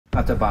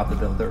That's a Bob the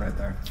Builder right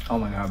there. Oh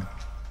my god.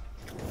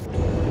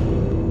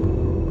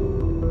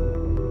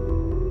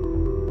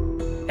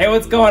 Hey,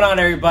 what's going on,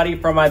 everybody?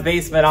 From my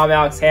basement, I'm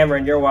Alex Hammer,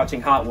 and you're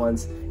watching Hot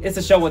Ones. It's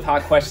a show with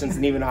hot questions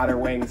and even hotter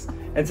wings.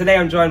 And today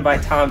I'm joined by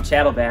Tom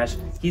Chattelbash.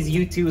 He's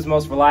YouTube's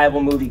most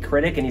reliable movie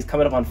critic, and he's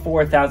coming up on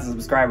 4,000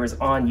 subscribers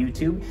on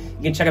YouTube.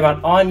 You can check him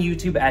out on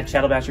YouTube at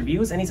Chattelbash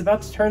Reviews, and he's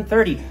about to turn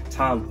 30.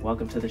 Tom,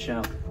 welcome to the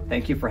show.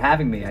 Thank you for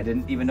having me. I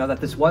didn't even know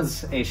that this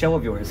was a show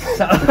of yours.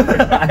 So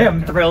I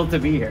am thrilled to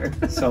be here.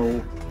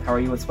 So, how are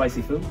you with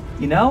spicy food?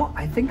 You know,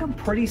 I think I'm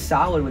pretty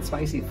solid with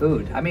spicy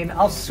food. I mean,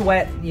 I'll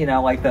sweat, you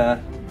know, like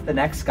the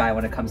next guy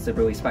when it comes to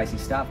really spicy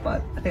stuff,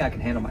 but I think I can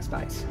handle my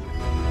spice.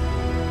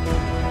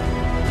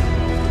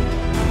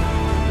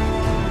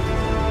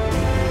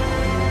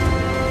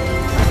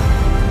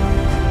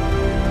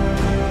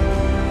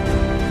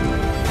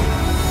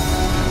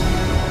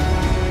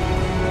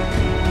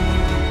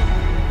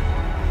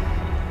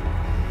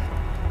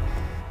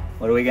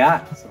 What do we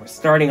got? So we're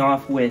starting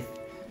off with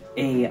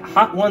a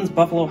Hot Ones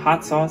Buffalo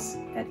hot sauce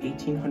at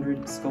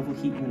 1,800 Scoville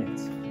heat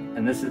units.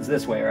 And this is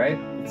this way, right?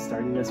 It's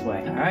starting this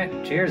way. All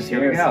right, cheers.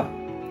 Here we go.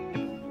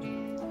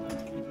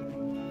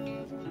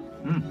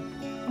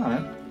 All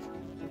right.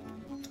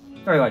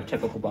 Very like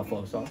typical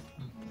buffalo sauce.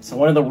 So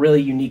one of the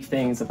really unique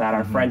things about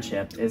our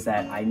friendship is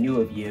that I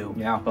knew of you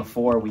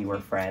before we were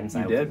friends.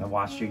 You did. I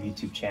watched your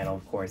YouTube channel,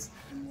 of course,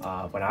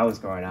 when I was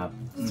growing up.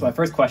 So my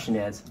first question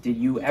is, did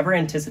you ever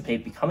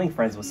anticipate becoming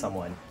friends with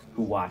someone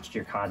who watched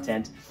your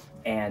content?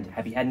 And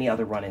have you had any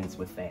other run-ins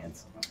with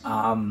fans?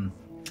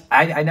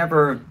 I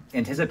never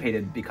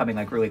anticipated becoming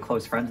like really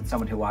close friends with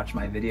someone who watched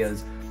my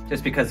videos,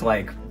 just because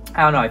like,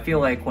 I don't know, I feel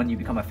like when you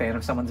become a fan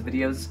of someone's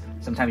videos,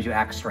 sometimes you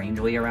act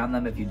strangely around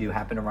them if you do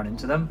happen to run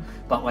into them.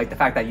 But like the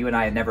fact that you and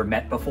I had never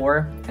met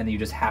before and you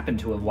just happened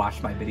to have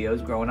watched my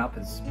videos growing up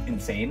is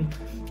insane.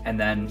 And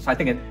then, so I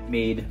think it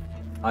made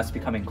us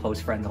becoming close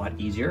friends a lot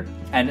easier.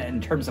 And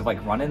in terms of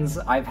like run-ins,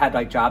 I've had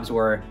like jobs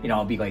where, you know,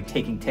 I'll be like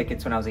taking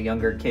tickets when I was a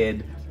younger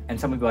kid, and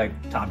someone would be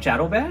like, Tom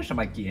Chattelbash? I'm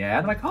like, yeah.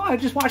 And I'm like, oh, I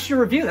just watched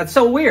your review. That's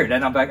so weird.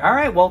 And I'm like, all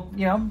right, well,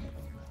 you know,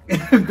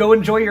 go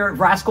enjoy your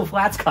Rascal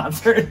Flatts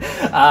concert.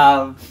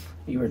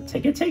 You were a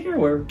ticket taker?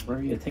 Where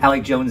were you a ticket? I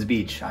like Jones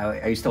Beach.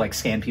 I used to like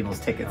scan people's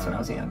tickets when I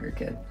was a younger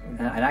kid.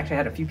 And I actually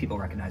had a few people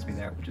recognize me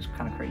there, which is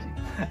kind of crazy.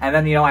 And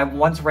then, you know, I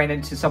once ran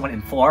into someone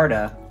in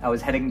Florida. I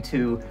was heading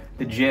to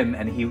the gym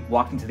and he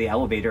walked into the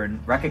elevator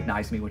and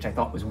recognized me, which I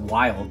thought was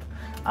wild.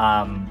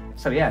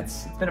 So yeah,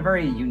 it's been a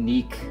very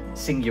unique,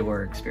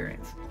 singular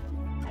experience.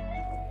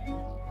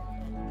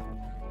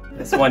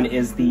 This one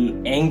is the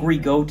Angry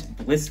Goat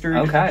Blistered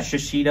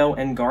Shishito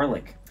and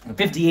Garlic.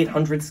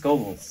 5,800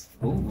 Scovilles.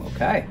 Ooh,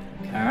 okay.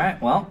 All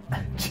right, well,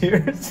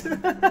 cheers.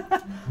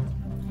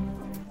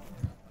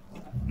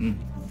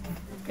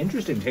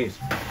 Interesting taste.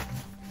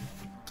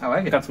 I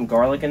like it. Got some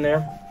garlic in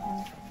there.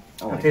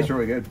 It tastes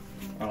really good.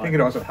 I think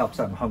it also helps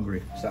I'm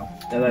hungry, so.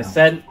 As I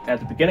said at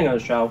the beginning of the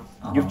show,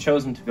 you've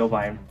chosen to go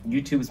by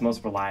YouTube's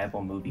most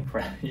reliable movie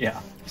critic. Yeah.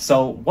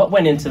 So what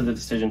went into the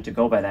decision to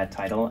go by that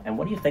title, and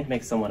what do you think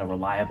makes someone a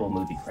reliable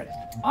movie critic?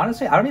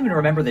 Honestly, I don't even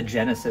remember the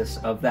genesis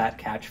of that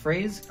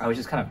catchphrase. I was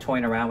just kind of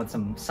toying around with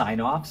some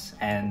sign-offs,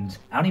 and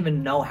I don't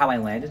even know how I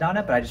landed on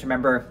it, but I just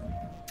remember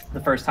the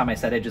first time I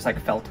said it just like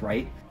felt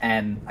right,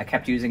 and I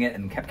kept using it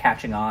and kept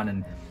catching on,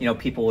 and you know,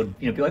 people would,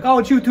 you know, be like, oh,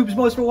 it's YouTube's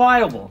most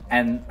reliable.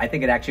 And I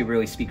think it actually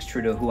really speaks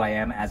true to who I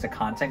am as a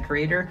content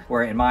creator,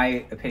 where in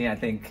my opinion, I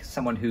think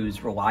someone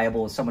who's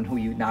reliable is someone who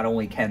you not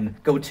only can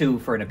go to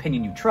for an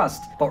opinion you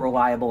trust, but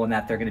reliable in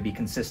that they're going to be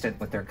consistent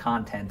with their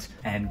content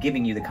and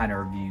giving you the kind of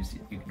reviews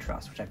you can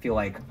trust, which I feel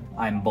like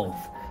I'm both,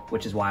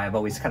 which is why I've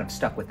always kind of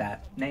stuck with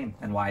that name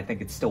and why I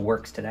think it still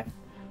works today.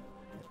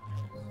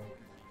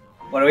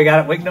 What do we got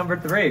at wing number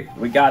 3?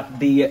 We got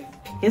the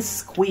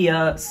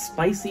Pisquia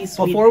Spicy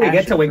Sweet Before we get to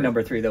Passion wing Fruit.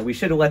 number 3, though, we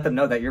should have let them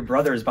know that your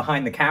brother is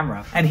behind the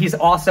camera, and he's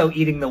also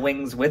eating the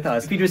wings with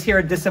us. If you just hear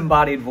a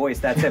disembodied voice,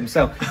 that's him.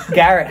 So,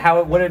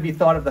 Garrett, what have you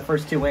thought of the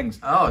first 2 wings?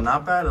 Oh,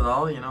 not bad at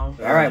all, you know.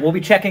 All right, we'll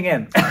be checking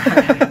in.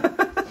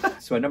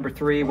 So at number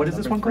 3, what is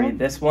this one called?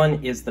 This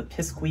one is the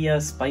Pisquia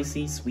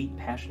Spicy Sweet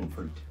Passion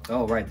Fruit.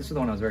 Oh, right. This is the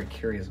one I was very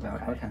curious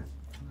about. Okay.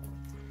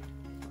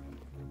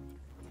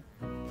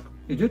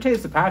 You do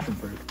taste the passion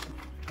fruit.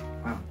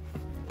 Wow.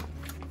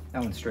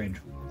 That one's strange.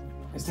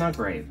 It's not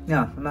great.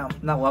 Yeah, I'm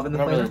not loving the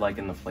I'm not flavor. really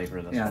liking the flavor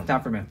of this Yeah, one. it's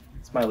not for me.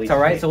 It's my least It's all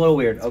right. It's a little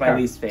weird. It's my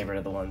least favorite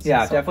of the ones.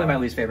 Yeah, so definitely far. my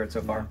least favorite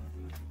so far.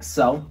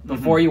 So,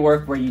 before you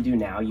worked where you do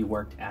now, you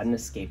worked at an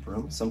escape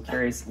room. So I'm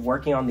curious,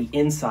 working on the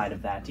inside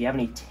of that, do you have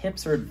any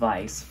tips or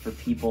advice for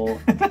people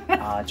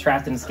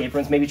trapped in escape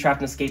rooms, maybe trapped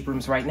in escape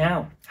rooms right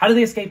now? How do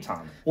they escape,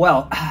 Tom?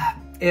 Well,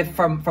 if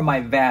from my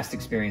vast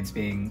experience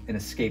being an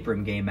escape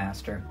room game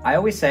master, I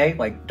always say,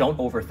 like, don't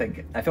overthink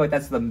it. I feel like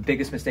that's the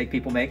biggest mistake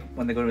people make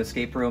when they go to an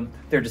escape room.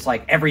 They're just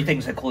like,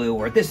 everything's a clue,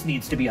 or this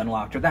needs to be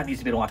unlocked, or that needs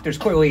to be unlocked. There's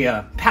clearly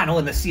a panel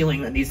in the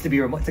ceiling that needs to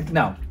be removed. It's like,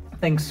 no.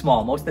 Think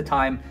small. Most of the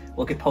time,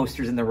 look at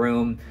posters in the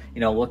room,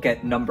 you know, look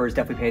at numbers,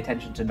 definitely pay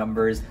attention to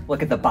numbers,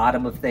 look at the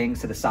bottom of things,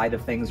 to the side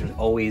of things, there's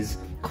always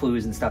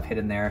clues and stuff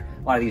hidden there.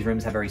 A lot of these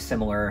rooms have very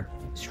similar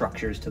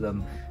structures to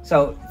them.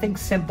 So think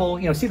simple,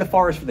 you know, see the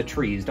forest for the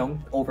trees,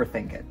 don't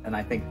overthink it. And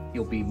I think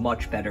you'll be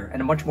much better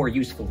and a much more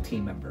useful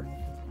team member.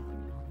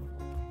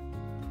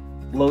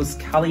 Los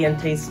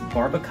Calientes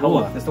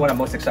Barbacoa. This is the one I'm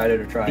most excited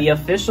to try. The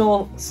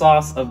official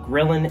sauce of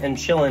grillin' and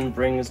chillin'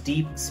 brings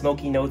deep,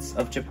 smoky notes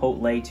of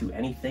chipotle to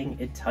anything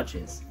it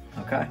touches.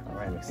 Okay. All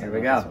right, I'm excited Here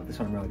we about go. This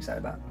one I'm really excited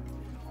about.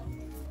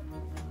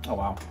 Oh,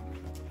 wow.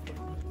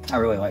 I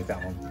really like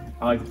that one.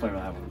 I like the flavor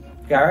of that one.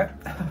 Garrett?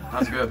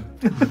 That's good.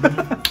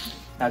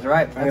 That's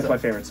right. I think it's my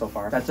favorite so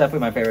far. That's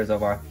definitely my favorite so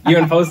far. You've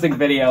been posting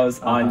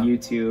videos on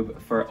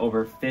YouTube for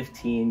over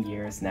 15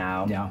 years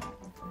now. Yeah.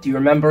 Do you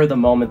remember the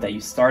moment that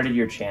you started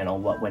your channel,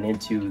 what went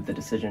into the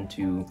decision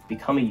to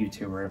become a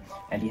YouTuber,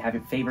 and do you have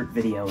your favorite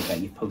video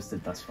that you've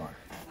posted thus far?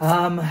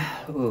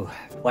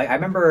 Like I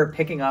remember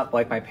picking up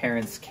like my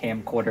parents'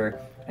 camcorder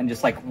and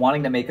just like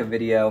wanting to make a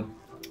video,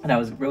 and I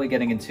was really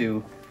getting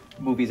into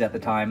movies at the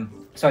time.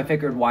 So I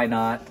figured why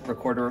not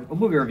record a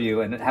movie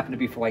review, and it happened to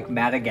be for like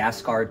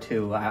Madagascar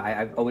 2.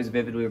 I always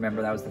vividly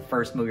remember that was the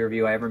first movie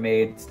review I ever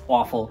made. It's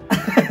awful.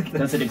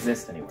 Does it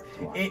exist anywhere?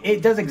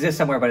 It does exist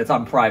somewhere, but it's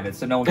on private,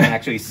 so no one can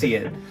actually see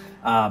it.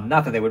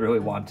 Not that they would really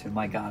want to,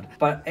 my God.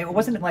 But it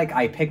wasn't like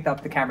I picked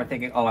up the camera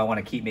thinking, oh, I want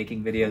to keep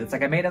making videos. It's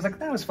like I was like,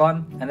 that was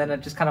fun. And then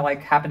it just kind of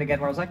like happened again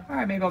where I was like, all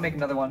right, maybe I'll make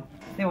another one.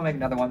 Maybe I'll make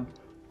another one.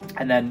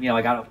 And then, you know,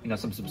 I got, you know,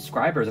 some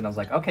subscribers and I was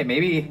like, okay,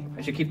 maybe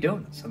I should keep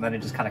doing this. And then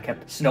it just kind of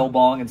kept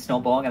snowballing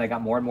and I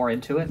got more and more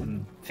into it.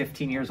 And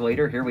 15 years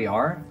later, here we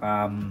are.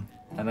 And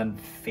then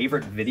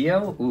favorite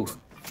video? Ooh,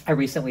 I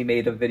recently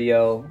made a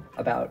video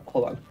about,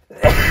 hold on.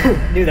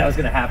 Knew that was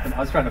going to happen. I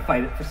was trying to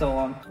fight it for so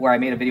long. Where I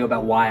made a video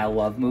about why I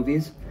love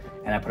movies.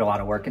 And I put a lot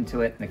of work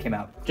into it, and it came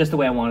out just the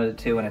way I wanted it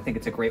to, and I think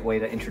it's a great way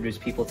to introduce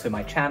people to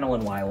my channel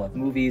and why I love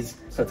movies.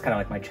 So it's kind of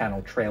like my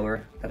channel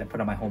trailer that I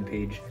put on my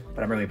homepage,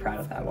 but I'm really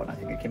proud of that one. I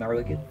think it came out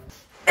really good.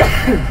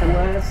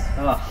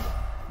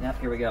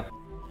 Yep, here we go.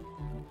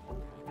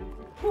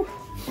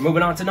 We're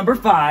moving on to number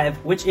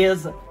 5, which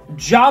is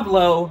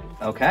Joblo.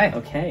 Okay,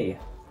 Okay.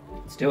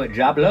 let's do it.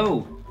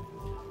 Jablo.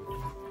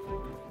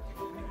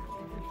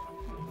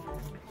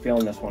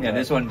 Feeling this one. Yeah, right?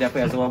 this one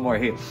definitely has a little more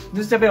heat.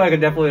 This is definitely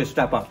like a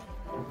step up.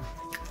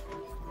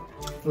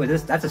 Ooh,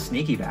 that's a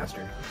sneaky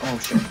bastard. Oh,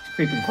 shit.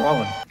 Creeping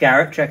crawling.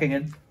 Garrett checking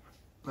in.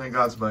 Thank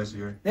God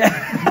spicier.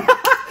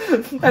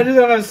 I just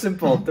love how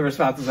simple the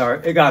responses are.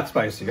 It got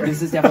spicier.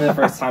 This is definitely the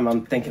first time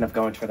I'm thinking of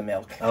going for the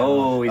milk.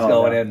 Oh, he's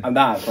going no. in. I'm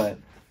not, but...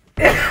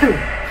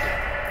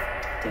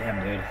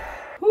 Damn, dude.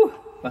 Whew.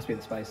 Must be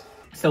the spice.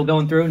 Still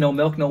going through, no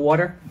milk, no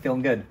water.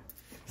 Feeling good.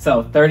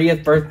 So,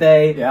 30th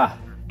birthday. Yeah.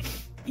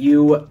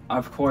 You,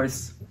 of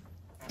course,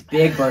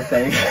 big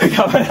birthday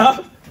coming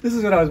up. This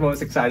is what I was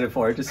most excited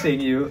for, just seeing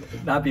you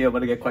not be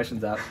able to get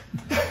questions out.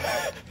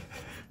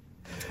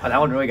 Oh, that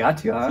one really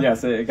got you, huh?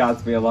 Yes, it got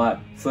to me a lot.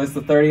 So it's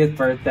the 30th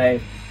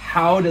birthday.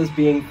 How does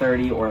being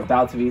 30 or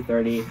about to be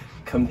 30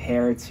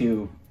 compare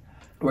to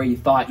where you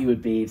thought you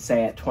would be,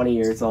 say, at 20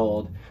 years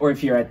old? Or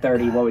if you're at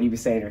 30, what would you be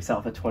saying to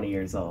yourself at 20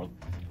 years old?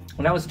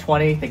 When I was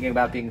 20, thinking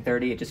about being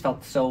 30, it just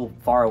felt so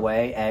far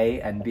away,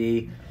 A, and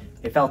B,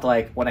 it felt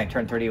like when I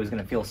turned 30, it was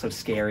going to feel so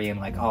scary and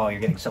like, oh, you're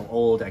getting so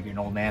old, like you're an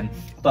old man.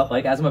 But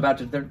like, as I'm about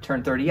to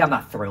turn 30, I'm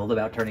not thrilled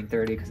about turning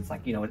 30 because it's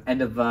like, you know,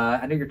 end of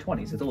your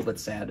 20s. It's a little bit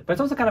sad, but it's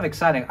also kind of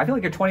exciting. I feel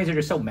like your 20s are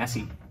just so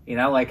messy, you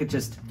know, like it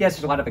just, yes,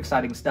 there's a lot of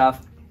exciting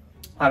stuff,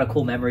 a lot of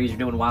cool memories, you're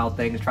doing wild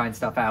things, trying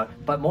stuff out,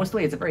 but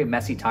mostly it's a very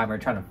messy time where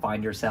you're trying to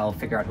find yourself,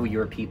 figure out who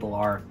your people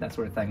are, that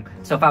sort of thing.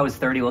 So if I was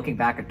 30 looking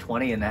back at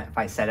 20 and if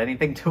I said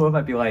anything to him,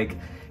 I'd be like,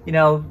 you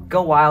know,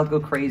 go wild, go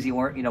crazy,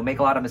 or, you know, make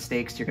a lot of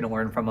mistakes, you're going to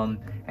learn from them,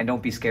 and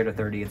don't be scared of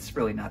 30. It's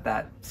really not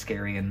that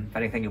scary, and if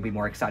anything, you'll be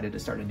more excited to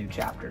start a new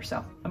chapter.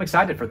 So I'm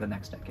excited for the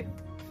next decade.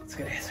 That's a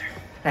good answer.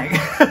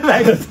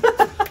 Thanks.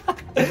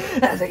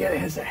 That's a good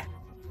answer.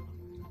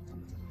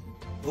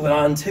 Moving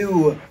on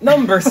to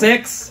number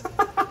 6.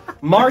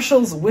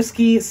 Marshall's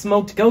Whiskey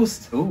Smoked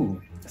Ghost.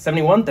 Ooh.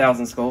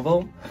 71,000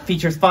 Scoville.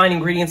 Features fine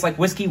ingredients like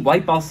whiskey,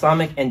 white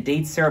balsamic, and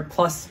date syrup,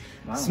 plus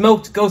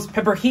smoked ghost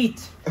pepper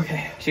heat.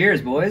 Okay.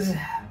 Cheers, boys.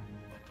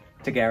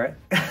 To Garrett.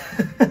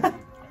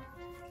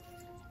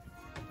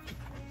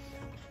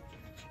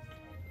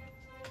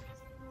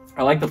 I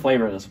like the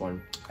flavor of this one.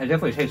 I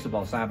definitely taste the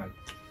balsamic.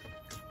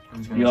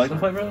 You like the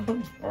flavor of this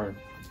one? Or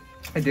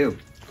I do.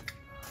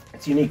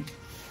 it's unique.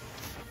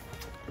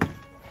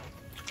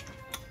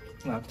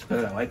 Well, that's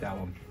good. I like that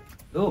one.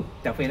 Ooh,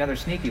 definitely another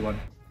sneaky one.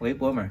 Late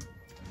bloomer.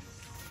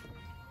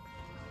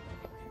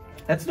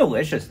 That's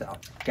delicious, though.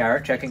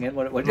 Garrett checking in.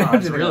 What No,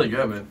 it's really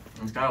good, but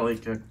it's got a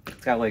late kick.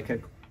 It's got a late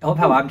kick. I love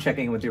how I'm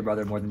checking in with your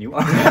brother more than you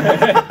are.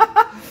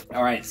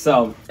 All right,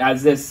 so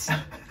as this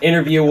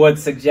interview would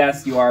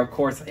suggest, you are, of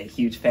course, a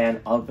huge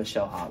fan of the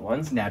show Hot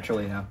Ones.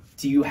 Naturally, no.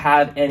 Do you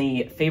have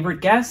any favorite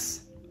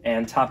guests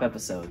and top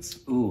episodes?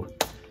 Ooh.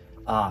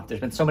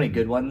 There's been so many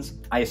good ones.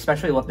 I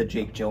especially love the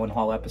Jake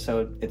Gyllenhaal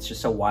episode. It's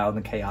just so wild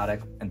and chaotic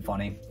and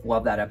funny.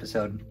 Love that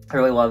episode. I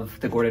really love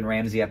the Gordon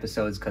Ramsay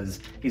episodes because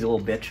he's a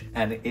little bitch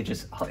and it's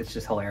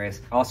just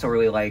hilarious. I also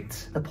really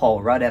liked the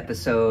Paul Rudd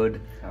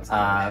episode. That's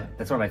one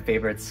of my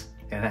favorites.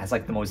 And it has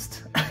like the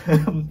most,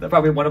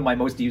 probably one of my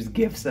most used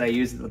GIFs that I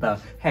use with the,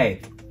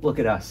 hey, look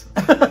at us.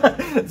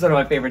 It's one of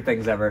my favorite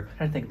things ever.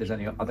 I don't think there's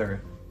any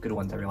other good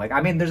ones I really like.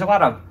 I mean, there's a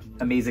lot of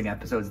amazing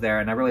episodes there,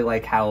 and I really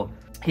like how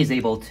he's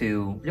able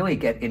to really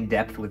get in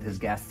depth with his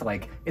guests.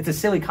 Like, it's a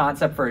silly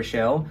concept for a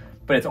show,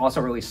 but it's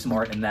also really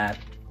smart in that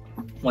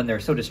when they're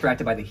so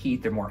distracted by the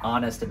heat, they're more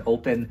honest and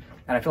open.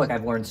 And I feel like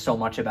I've learned so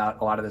much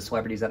about a lot of the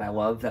celebrities that I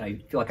love that I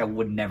feel like I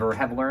would never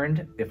have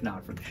learned if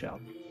not for the show.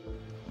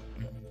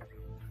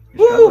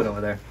 You're struggling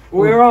over there.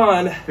 We're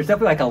on. There's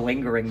definitely like a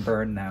lingering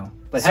burn now.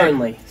 But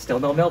Certainly. Hey, still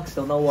no milk,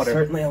 still no water.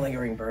 Certainly a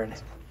lingering burn.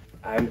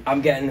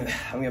 I'm getting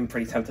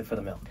pretty tempted for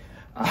the milk.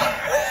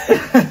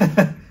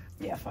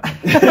 Yeah, fuck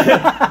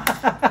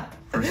it.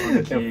 First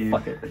one, Yeah,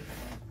 fuck it.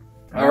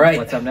 All right.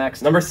 What's up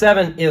next? Number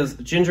 7 is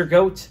Ginger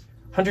Goat,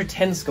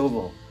 110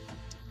 Scoville,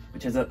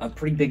 which is a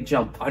pretty big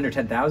jump.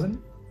 110,000?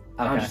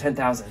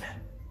 110,000.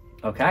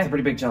 Okay. That's a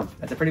pretty big jump.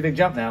 That's a pretty big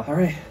jump now. All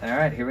right. All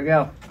right, here we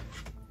go.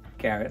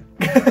 Carrot.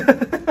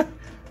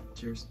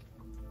 Cheers.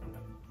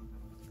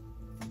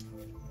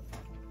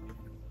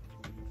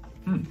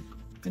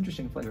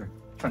 Interesting flavor.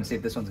 Trying to see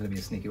if this one's going to be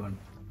a sneaky one.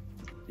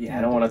 Yeah,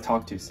 I don't want to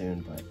talk too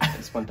soon, but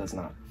this one does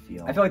not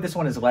feel. I feel like this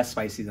one is less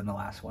spicy than the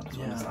last one. This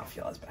one does not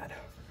feel as bad.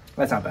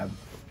 That's not bad.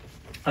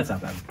 That's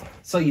not bad.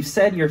 So you've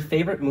said your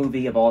favorite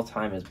movie of all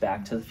time is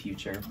Back to the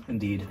Future,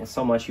 Indeed. and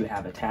so much you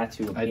have a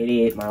tattoo of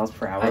 88 miles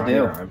per hour I on do.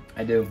 your arm.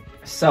 I do.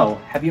 So,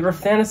 have you ever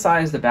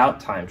fantasized about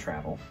time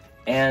travel?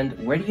 And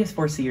where do you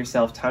foresee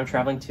yourself time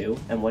traveling to,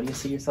 and what do you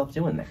see yourself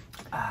doing there?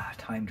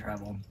 Time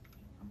travel.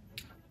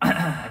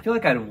 I feel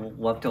like I'd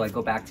love to like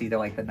go back to either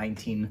like the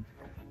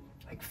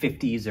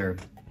 50s or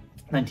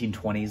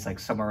 1920s, like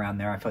somewhere around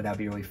there. I feel like that'd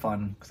be really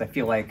fun because I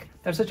feel like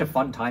that was such a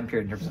fun time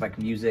period in terms of like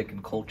music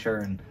and culture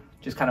and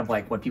just kind of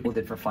like what people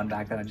did for fun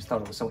back then. I just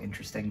thought it was so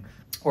interesting.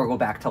 Or go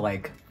back to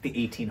like the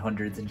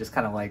 1800s and just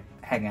kind of like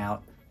hang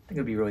out. I think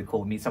it'd be really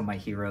cool. Meet some of my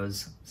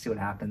heroes, see what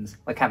happens.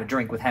 Like have a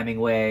drink with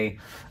Hemingway,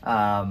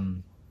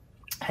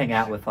 hang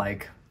out with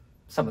like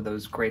some of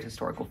those great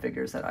historical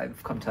figures that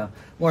I've come to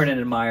learn and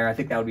admire. I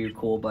think that would be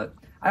cool, but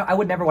I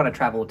would never want to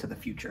travel to the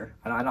future.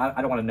 I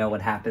don't want to know what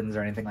happens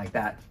or anything like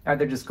that. I'd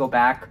rather just go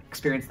back,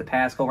 experience the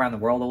past, go around the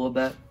world a little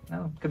bit.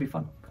 No, it could be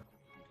fun.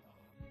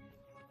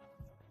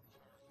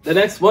 The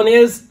next one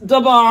is Da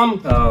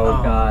Bomb.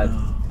 Oh,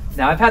 God.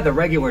 Now, I've had the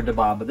regular Da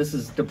Bomb, but this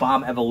is Da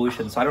Bomb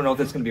Evolution, so I don't know if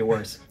this is going to be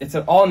worse. It's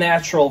an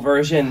all-natural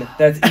version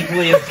that's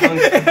equally as tongue.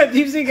 Do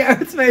you see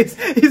Garrett's face?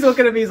 He's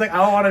looking at me, he's like, I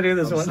don't want to do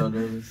this I'm one. so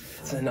nervous.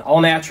 It's an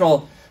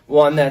all-natural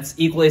one that's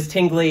equally as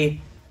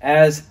tingly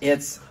as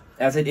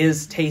it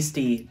is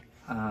tasty.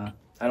 I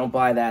don't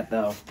buy that,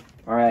 though.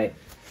 All right.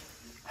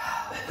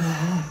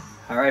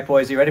 All right,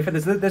 boys, you ready for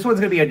this? This one's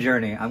going to be a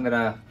journey. I'm going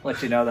to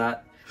let you know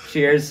that.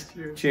 Cheers.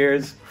 Cheers.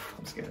 Cheers.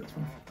 I'm scared of this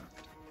one.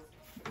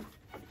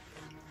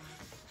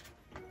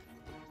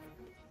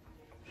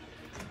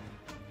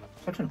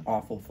 Such an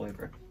awful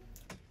flavor.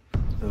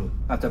 Ooh,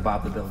 I have to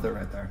Bob the Builder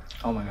right there.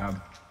 Oh my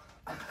God.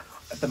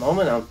 At the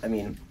moment, I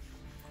mean,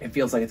 it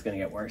feels like it's going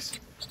to get worse.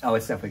 Oh,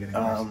 it's definitely getting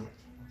worse.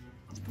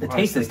 The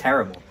taste honestly- is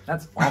terrible.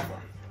 That's awful.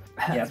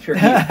 Yeah, it's pure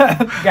heat.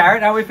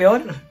 Garrett, how are we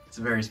feeling? It's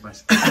very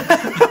spicy.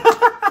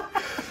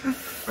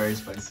 Very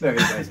spicy. Very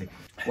spicy.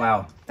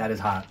 Wow, that is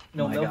hot.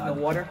 No Oh my milk, God.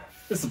 no water.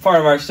 This is part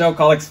of our show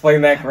called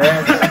Explain That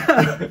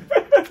Graham.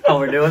 Oh,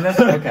 we're doing this?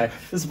 Okay.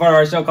 This is part of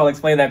our show called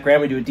Explain That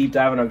Graham. We do a deep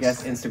dive on our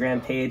guest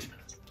Instagram page.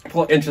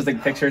 Pull interesting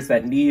pictures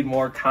that need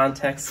more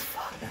context.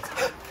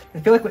 I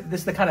feel like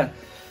this is the kind of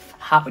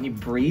hot when you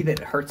breathe, it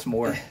hurts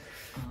more.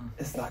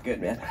 It's not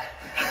good, man.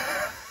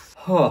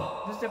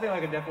 Oh. This is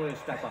definitely a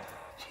step up.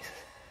 Jesus.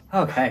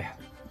 Okay.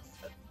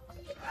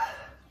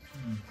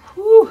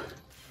 Whew.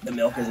 The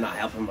milk is not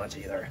helping much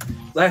either.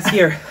 Last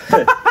year.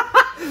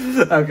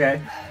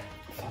 Okay.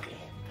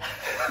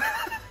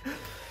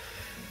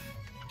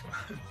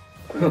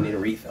 We're gonna need a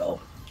refill.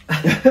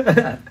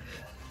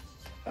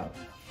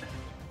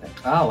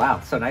 Oh, wow.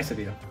 So nice of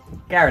you.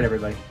 Garrett,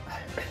 everybody.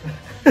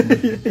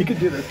 You can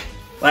do this.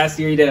 Last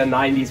year you did a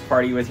 90s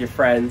party with your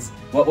friends.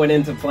 What went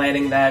into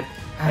planning that?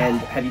 And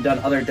have you done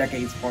other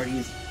decades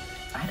parties?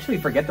 I actually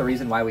forget the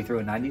reason why we threw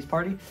a 90s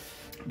party,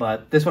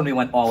 but this one we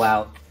went all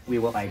out. We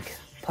would like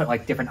put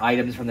like different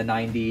items from the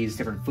 90s,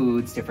 different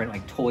foods, different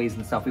like toys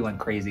and stuff. We went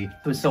crazy.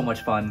 It was so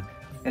much fun.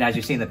 And as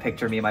you see in the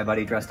picture, me and my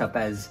buddy dressed up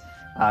as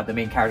the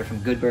main character from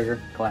Good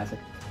Burger, classic.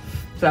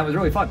 So that was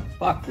really fun.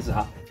 Fuck, this is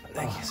hot.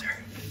 Thank you, sir.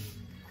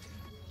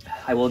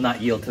 I will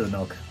not yield to the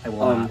milk. I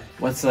will not.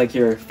 What's like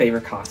your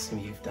favorite costume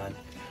you've done?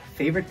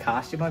 Favorite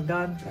costume I've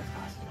done?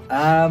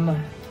 I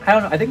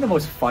don't know. I think the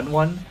most fun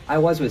one I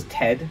was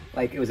Ted.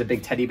 Like, it was a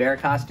big teddy bear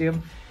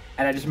costume.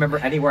 And I just remember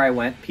anywhere I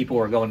went, people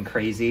were going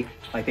crazy.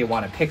 Like, they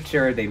want a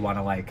picture. They'd want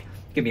to, like,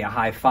 give me a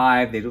high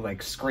five. They'd,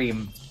 like,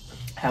 scream,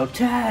 "How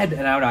Ted!"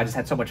 And I don't know, I just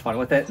had so much fun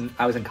with it. And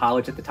I was in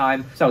college at the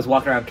time. So I was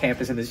walking around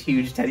campus in this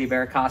huge teddy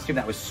bear costume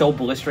that was so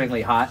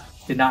blisteringly hot.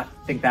 Did not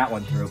think that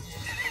one through.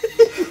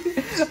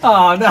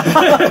 Oh no!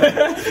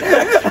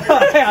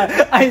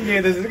 I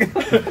knew this was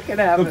gonna The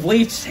happen.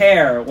 bleached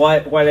hair.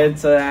 What went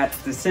into that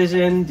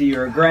decision? Do you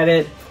regret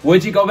it?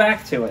 Would you go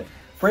back to it?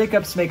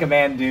 Breakups make a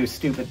man do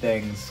stupid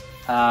things,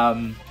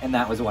 and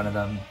that was one of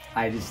them.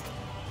 I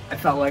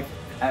felt like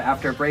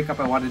after a breakup,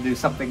 I wanted to do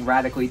something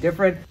radically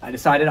different. I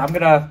decided I'm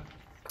gonna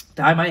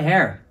dye my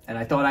hair, and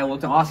I thought I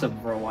looked awesome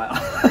for a while,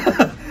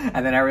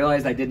 and then I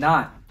realized I did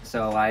not.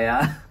 So I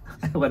I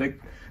let it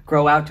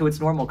grow out to its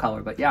normal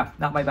color. But yeah,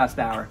 not my best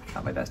hour.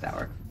 Not my best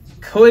hour.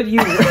 Could you?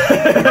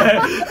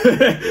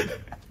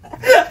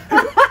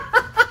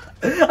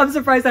 I'm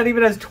surprised that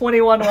even has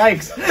 21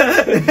 likes.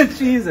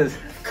 Jesus.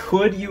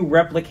 Could you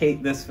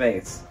replicate this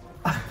face?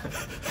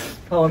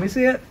 Oh, let me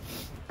see it.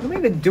 Let me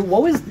even do.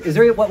 What was? Is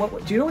there?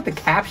 What? Do you know what the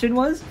caption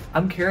was?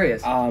 I'm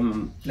curious.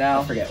 No,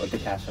 No. I forget what the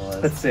caption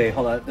was. Let's see.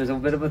 Hold on. There's a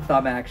bit of a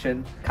thumb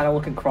action. Kind of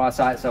looking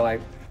cross-eyed, so I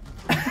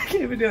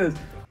can't even do this.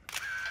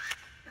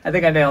 I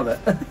think I nailed it.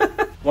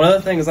 One of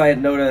the things I had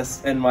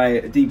noticed in my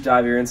deep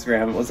dive of your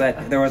Instagram was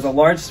that there was a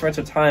large stretch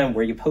of time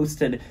where you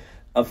posted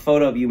a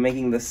photo of you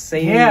making the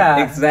same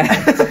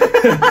exact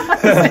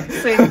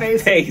Same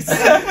face. face.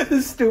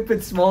 The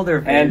stupid smolder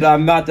face. And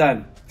I'm not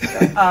done.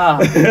 Oh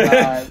my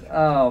god.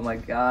 Oh my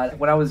god.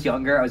 When I was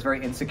younger, I was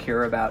very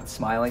insecure about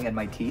smiling and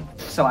my teeth.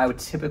 So I would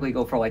typically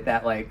go for like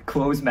that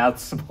closed mouth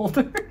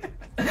smolder.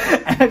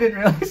 And I didn't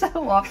realize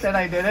how often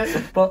I did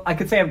it. But I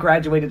could say I've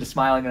graduated to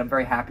smiling and I'm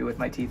very happy with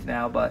my teeth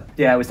now. But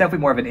yeah, it was definitely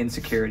more of an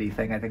insecurity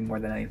thing, I think, more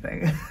than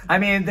anything. I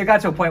mean, they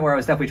got to a point where I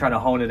was definitely trying to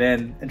hone it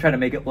in and trying to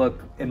make it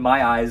look, in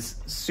my eyes,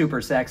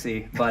 super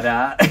sexy. But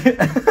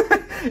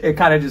it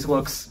kind of just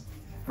looks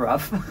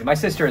rough. My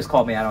sister has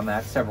called me out on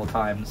that several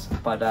times.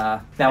 But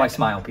now I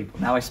smile, people.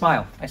 Now I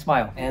smile. I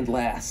smile. And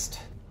last,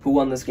 who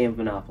won this game of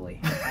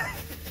Monopoly?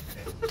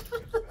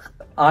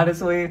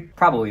 Honestly,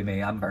 probably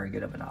me. I'm very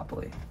good at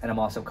Monopoly. And I'm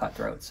also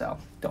cutthroat, so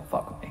don't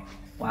fuck with me.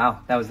 Wow,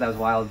 that was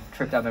wild.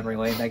 Trip down memory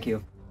lane. Thank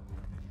you.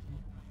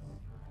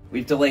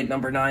 We've delayed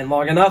number 9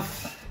 long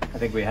enough. I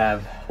think we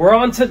have. We're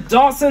on to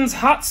Dawson's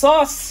Hot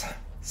Sauce.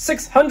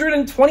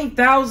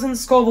 620,000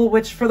 Scoville,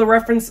 which, for the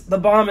reference, the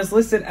bomb is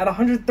listed at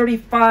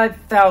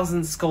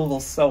 135,000 Scoville.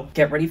 So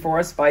get ready for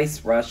a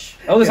spice rush.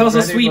 Oh, there's Get also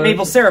ready sweet for-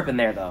 maple syrup in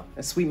there, though.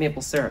 A sweet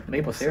maple syrup.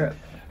 Maple syrup.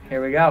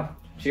 Here we go.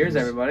 Cheers,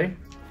 everybody.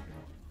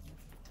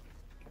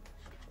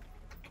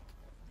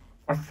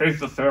 I taste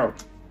the syrup.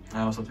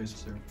 I also taste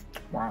the syrup.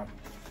 Wow.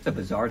 It's a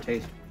bizarre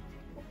taste.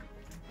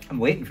 I'm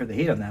waiting for the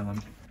heat on that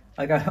one.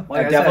 I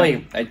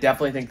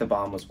definitely think the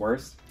bomb was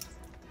worse.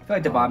 I feel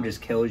like the bomb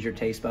just kills your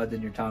taste buds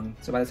and your tongue.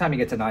 So by the time you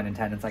get to 9 and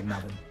 10, it's like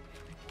nothing.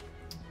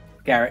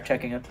 Garrett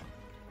checking it.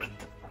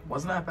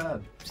 Wasn't that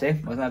bad? See?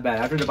 Wasn't that bad.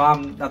 After the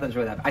bomb, nothing's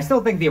really that bad. I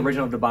still think the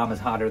original the bomb is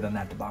hotter than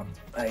that the bomb.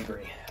 I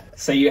agree.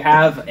 So you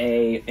have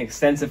an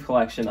extensive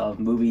collection of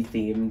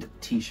movie-themed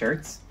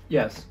T-shirts.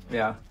 Yes.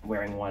 Yeah.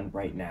 Wearing one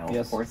right now,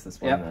 Yes. of course. This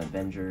one, Yep. the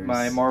Avengers.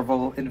 My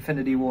Marvel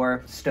Infinity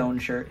War stone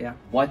shirt. Yeah.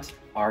 What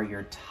are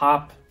your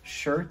top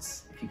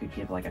shirts? If you could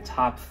give like a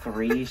top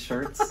 3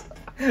 shirts.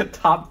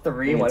 Top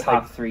 3. What What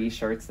top 3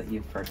 shirts that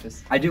you've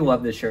purchased? I do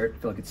love this shirt.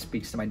 I feel like it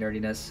speaks to my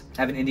nerdiness.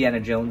 I have an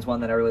Indiana Jones one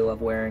that I really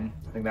love wearing.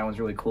 I think that one's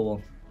really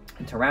cool.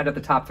 And to round up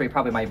the top 3,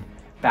 probably my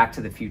Back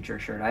to the Future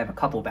shirt. I have a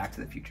couple Back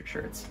to the Future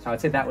shirts. So I'd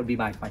say that would be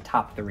my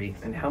top 3.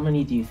 And how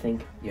many do you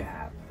think you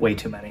have? Way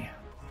too many.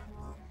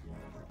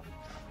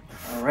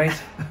 All right.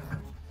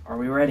 Are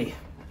we ready?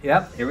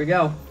 Yep, here we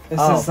go. This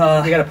Oh, is,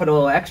 we gotta put a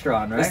little extra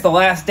on, right? It's the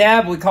last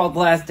dab. We call it the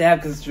last dab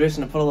because it's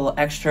tradition to put a little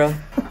extra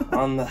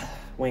on the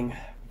wing.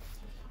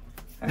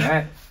 All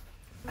right.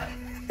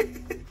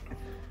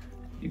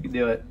 You can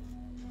do it.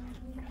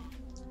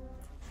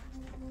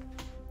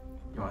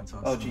 You want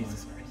sauce? Oh,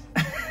 Jesus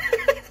Christ.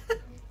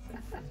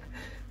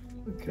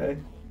 Okay.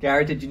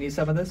 Garrett, did you need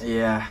some of this?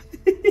 Yeah.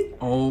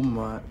 Oh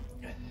my.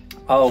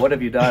 Oh, what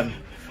have you done?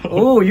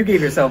 Ooh, you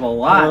gave yourself a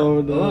lot.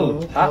 Oh no. Ooh,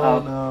 uh-oh. Oh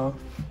no.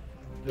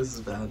 This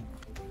is bad.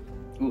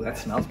 Ooh, that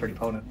smells pretty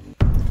potent.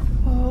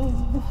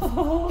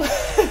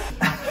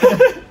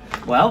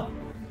 Well,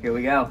 here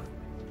we go.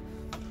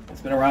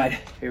 It's been a ride.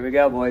 Here we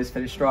go, boys.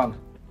 Finish strong.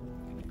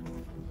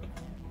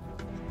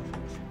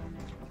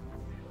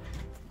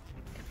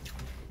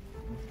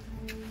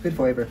 Good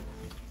flavor.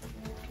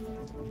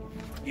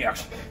 Yeah.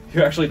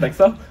 You actually think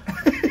so?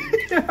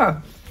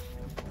 Yeah.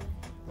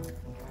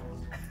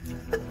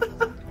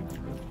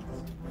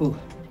 Ooh.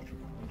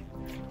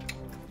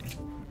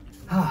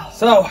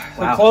 So,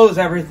 Wow. to close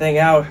everything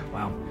out,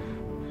 Wow.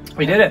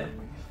 We did it.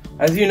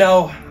 as you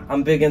know,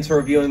 I'm big into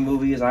reviewing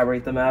movies. I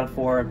rate them out of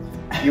 4.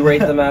 You rate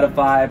them out of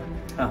 5.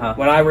 Uh-huh.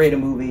 When I rate a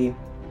movie,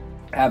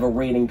 I have a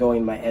rating going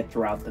in my head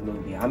throughout the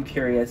movie. I'm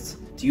curious,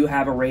 do you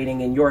have a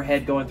rating in your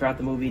head going throughout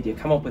the movie? Do you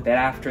come up with that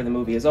after the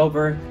movie is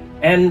over?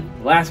 And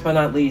last but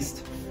not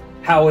least,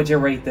 how would you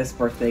rate this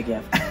birthday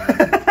gift?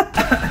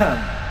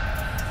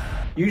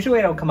 Usually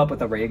I don't come up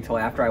with a rating till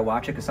after I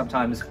watch it, because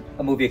sometimes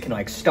a movie can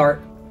like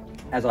start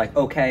as like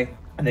okay,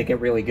 and then get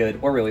really good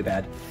or really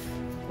bad.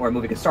 Or a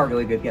movie can start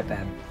really good, get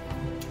bad.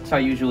 So I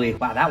usually,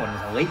 wow, that one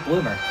was a late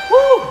bloomer.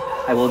 Woo!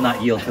 I will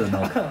not yield to the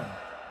milk.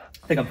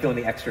 I think I'm feeling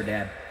the extra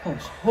dab.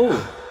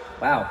 Oh,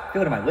 Wow,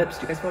 feel it in my lips.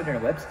 Do you guys feel it in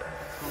your lips?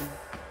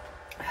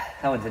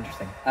 That one's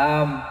interesting.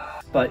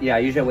 But yeah, I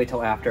usually wait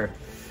till after.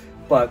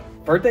 But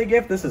birthday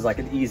gift, this is like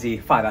an easy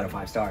 5 out of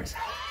 5 stars.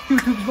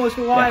 YouTube's most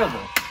reliable.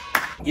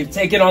 you've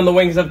taken on the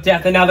wings of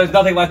death, and now there's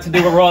nothing left to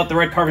do but roll out the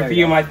red carpet for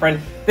you, my friend.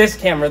 This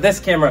camera.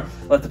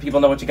 Let the people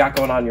know what you got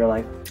going on in your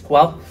life.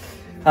 Well,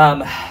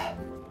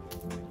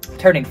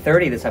 turning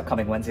 30 this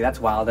upcoming Wednesday. That's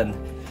wild. And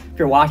if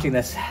you're watching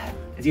this,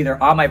 it's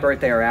either on my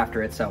birthday or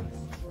after it. So,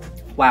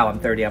 wow, I'm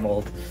 30. I'm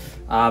old.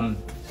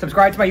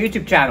 Subscribe to my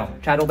YouTube channel,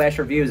 Chadel Bash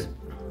Reviews.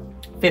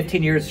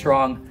 15 years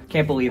strong.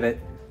 Can't believe it.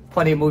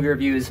 Plenty of movie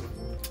reviews,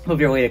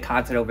 movie-related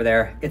content over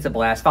there. It's a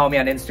blast. Follow me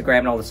on Instagram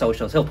and all the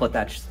socials. He'll put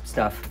that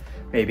stuff,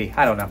 maybe.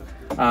 I don't know.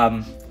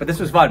 But this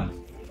was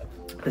fun.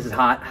 This is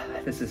hot.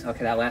 This is,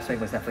 okay, that last thing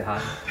was definitely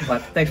hot.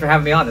 But thanks for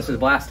having me on. This was a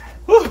blast.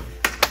 Woo!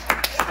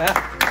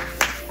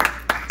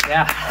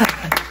 Yeah.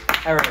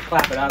 Everyone,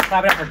 clap it up.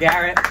 Clap it up for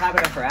Garrett. Clap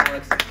it up for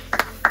Alex.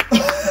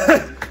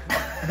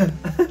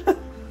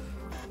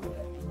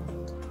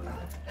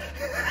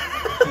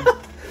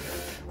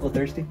 A little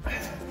thirsty?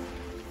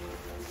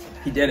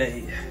 He did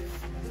it.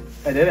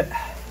 I did it.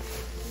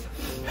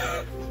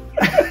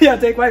 Yeah,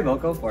 take my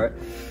milk. Go for it.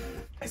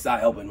 It's not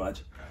helping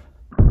much.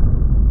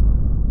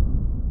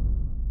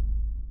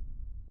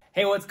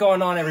 Hey, what's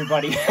going on,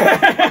 everybody?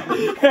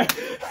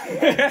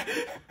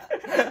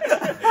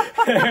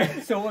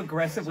 So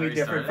aggressively Sorry,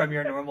 different started? from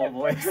your normal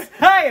voice.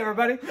 Hi,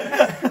 everybody. Should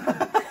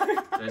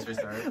I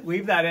restart?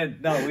 Leave that in.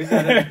 No, leave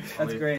that in. That's great.